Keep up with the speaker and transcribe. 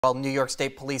Well, New York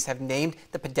State Police have named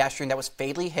the pedestrian that was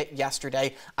fatally hit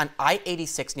yesterday on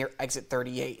I-86 near exit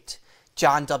 38.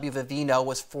 John W. Vivino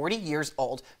was 40 years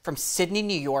old from Sydney,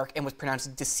 New York, and was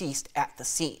pronounced deceased at the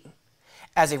scene.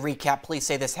 As a recap, police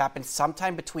say this happened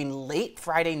sometime between late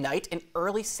Friday night and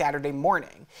early Saturday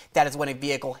morning. That is when a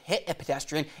vehicle hit a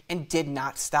pedestrian and did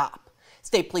not stop.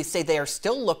 State police say they are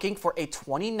still looking for a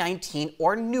 2019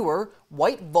 or newer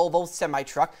white Volvo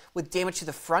semi-truck with damage to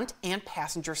the front and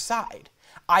passenger side.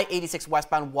 I-86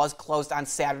 westbound was closed on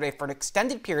Saturday for an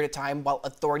extended period of time while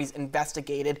authorities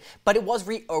investigated, but it was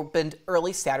reopened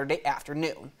early Saturday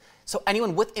afternoon. So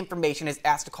anyone with information is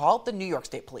asked to call the New York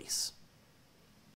State Police.